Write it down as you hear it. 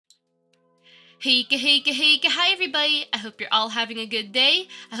Hi everybody! I hope you're all having a good day.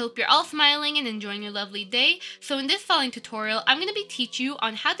 I hope you're all smiling and enjoying your lovely day. So in this following tutorial, I'm going to be teaching you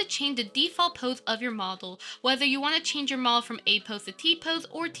on how to change the default pose of your model. Whether you want to change your model from A pose to T pose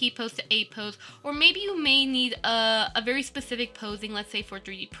or T pose to A pose, or maybe you may need a very specific posing, let's say for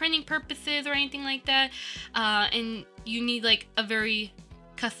 3D printing purposes or anything like that, and you need like a very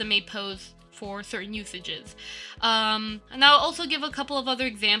custom-made pose for certain usages. And I'll also give a couple of other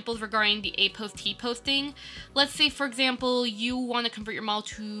examples regarding the A pose T pose thing. Let's say, for example, you want to convert your model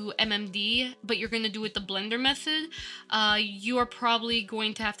to MMD, but you're going to do it the Blender method. You are probably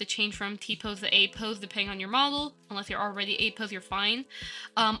going to have to change from T pose to A pose depending on your model. Unless you're already A pose, you're fine.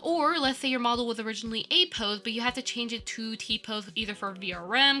 Or let's say your model was originally A pose, but you have to change it to T pose either for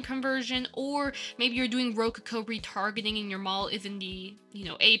VRM conversion, or maybe you're doing Rococo retargeting and your model is in the,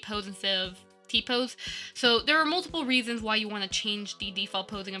 A pose instead of T pose. So there are multiple reasons why you want to change the default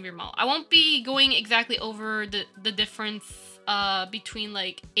posing of your model. I won't be going exactly over the difference between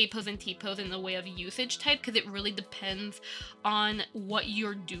like A pose and T pose in the way of usage type, because it really depends on what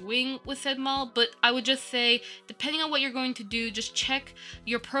you're doing with said model. But I would just say, depending on what you're going to do, just check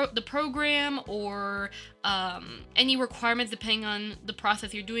the program or any requirements depending on the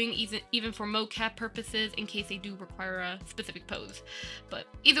process you're doing, even for mocap purposes, in case they do require a specific pose. But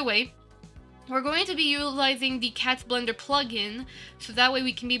either way, we're going to be utilizing the Cat's Blender plugin, so that way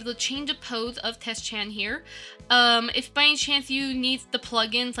we can be able to change the pose of Test Chan here. If by any chance you need the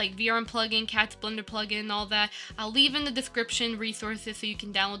plugins like VRM plugin, Cat's Blender plugin, all that, I'll leave in the description resources so you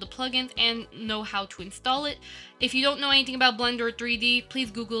can download the plugins and know how to install it. If you don't know anything about Blender or 3D,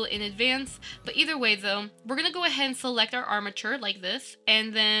 please Google it in advance. But either way though, we're going to go ahead and select our armature like this,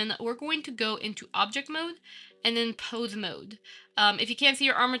 and then we're going to go into object mode and then pose mode. If you can't see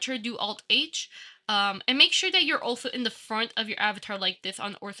your armature, do Alt-H. And make sure that you're also in the front of your avatar like this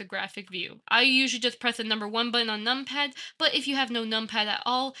on orthographic view. I usually just press the number 1 button on numpad, but if you have no numpad at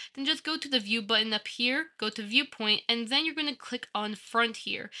all, then just go to the view button up here, go to viewpoint, and then you're going to click on front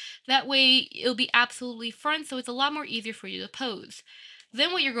here. That way it'll be absolutely front, so it's a lot more easier for you to pose.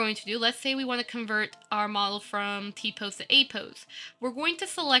 Then what you're going to do, let's say we want to convert our model from T pose to A pose. We're going to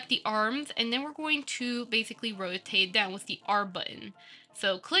select the arms, and then we're going to basically rotate it down with the R button.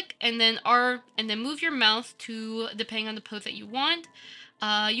 So click and then R, and then move your mouse to, depending on the pose that you want.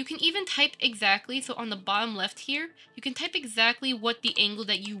 You can even type exactly, so on the bottom left here, you can type exactly what the angle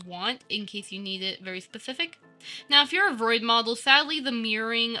that you want in case you need it very specific. Now, if you're a Vroid model, sadly the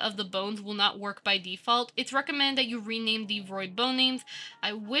mirroring of the bones will not work by default. It's recommended that you rename the Vroid bone names.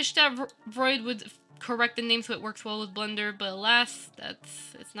 I wish that Vroid would correct the name so it works well with Blender, but alas,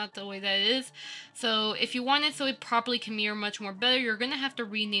 it's not the way that it is. So if you want it so it properly can mirror much more better, you're going to have to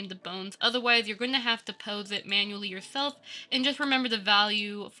rename the bones. Otherwise, you're going to have to pose it manually yourself, and just remember the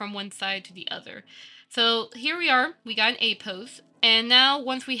value from one side to the other. So here we are, we got an A pose, and now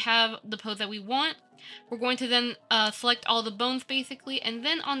once we have the pose that we want, we're going to then select all the bones basically, and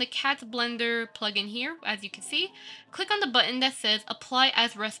then on the Cat's Blender plugin here, as you can see, click on the button that says Apply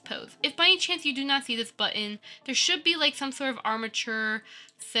as Rest Pose. If by any chance you do not see this button, there should be like some sort of armature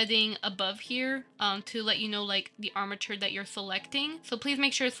setting above here to let you know like the armature that you're selecting. So please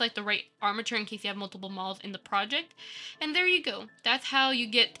make sure to select the right armature in case you have multiple models in the project. And there you go. That's how you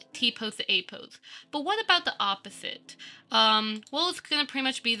get T pose to A pose. But what about the opposite? Well, it's going to pretty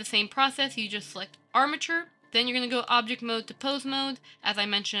much be the same process. You just select armature, then you're going to go object mode to pose mode, as I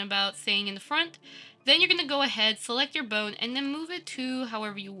mentioned about staying in the front. Then you're going to go ahead, select your bone, and then move it to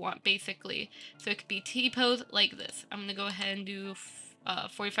however you want, basically. So it could be T pose like this. I'm going to go ahead and do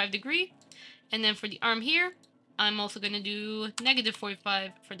 45 degree. And then for the arm here, I'm also going to do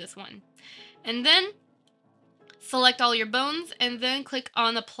 -45 for this one. And then select all your bones, and then click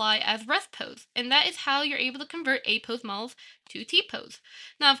on Apply as Rest Pose. And that is how you're able to convert A pose models to T pose.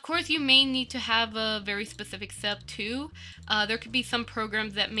 Now, of course, you may need to have a very specific setup too. There could be some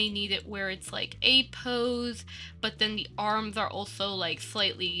programs that may need it where it's like A pose, but then the arms are also like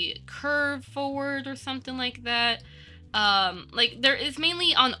slightly curved forward or something like that. Like there is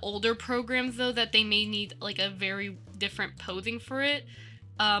mainly on older programs though that they may need like a very different posing for it.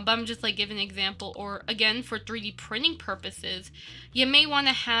 But I'm just like giving an example, or again for 3D printing purposes, you may want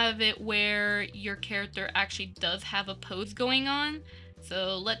to have it where your character actually does have a pose going on.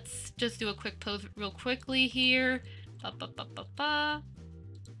 So let's just do a quick pose real quickly here.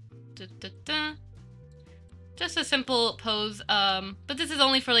 Just a simple pose, but this is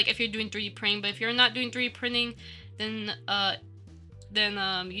only for like if you're doing 3D printing. But if you're not doing 3D printing, then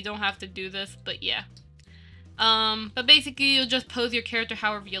you don't have to do this. But yeah. But basically you'll just pose your character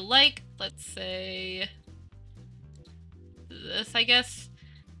however you like. Let's say this, I guess.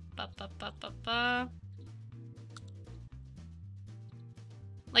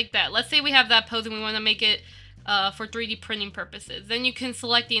 Like that. Let's say we have that pose and we want to make it for 3D printing purposes. Then you can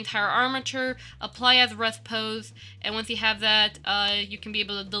select the entire armature, apply as rest pose, and once you have that, you can be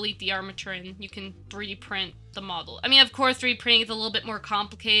able to delete the armature and you can 3D print the model. I mean, of course, 3D printing is a little bit more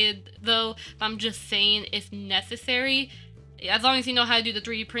complicated though, but I'm just saying if necessary, as long as you know how to do the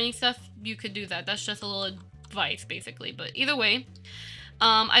 3D printing stuff, you could do that. That's just a little advice, basically. But either way,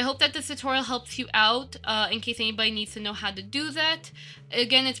 I hope that this tutorial helps you out in case anybody needs to know how to do that.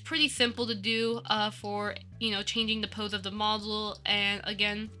 Again, it's pretty simple to do for, changing the pose of the model. And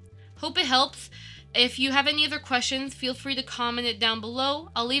again, hope it helps. If you have any other questions, feel free to comment it down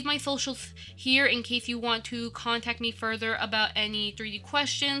below. I'll leave my socials here in case you want to contact me further about any 3D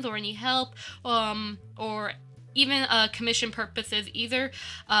questions or any help, or even commission purposes either.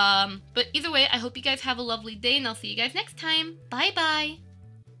 But either way, I hope you guys have a lovely day and I'll see you guys next time. Bye bye!